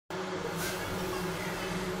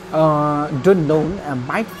Don't known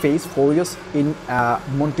might face 4 years in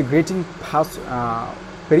Montenegrin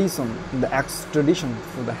prison in the extradition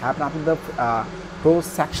to the happen after the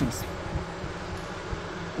prosections.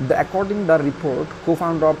 According to the report,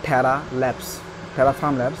 co-founder of Terraform Labs,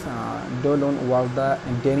 Dolon was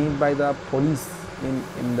detained by the police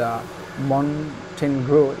in the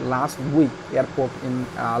Montenegro last week airport in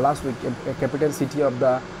capital city of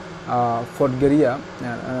the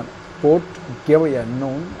Port Garia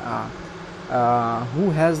known who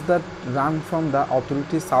has the run from the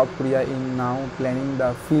authorities. South Korea in now planning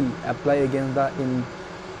the field apply against the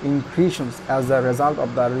increations as a result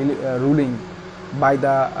of the ruling by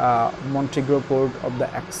the Montenegro court of the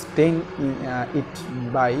extend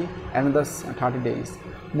it by another 30 days.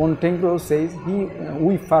 Montenegro says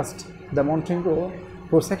we first. The Montenegro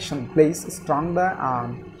prosecution places strong the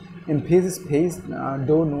emphasis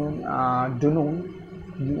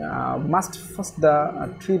must first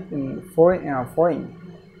the trip in foreign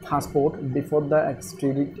passport before the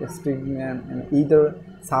extradition in either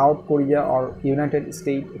South Korea or United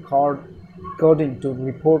States, according to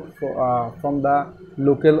report from the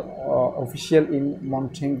local official in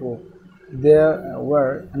Montenegro. They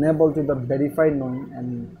were unable to verify known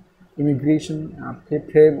and immigration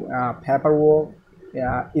paperwork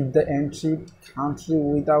if the entry country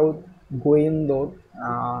without going through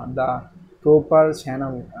the proper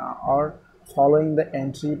channel or following the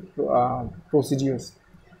entry procedures.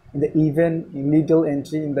 In the even illegal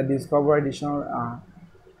entry in the discover additional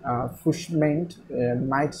punishment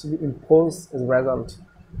might be imposed as a result.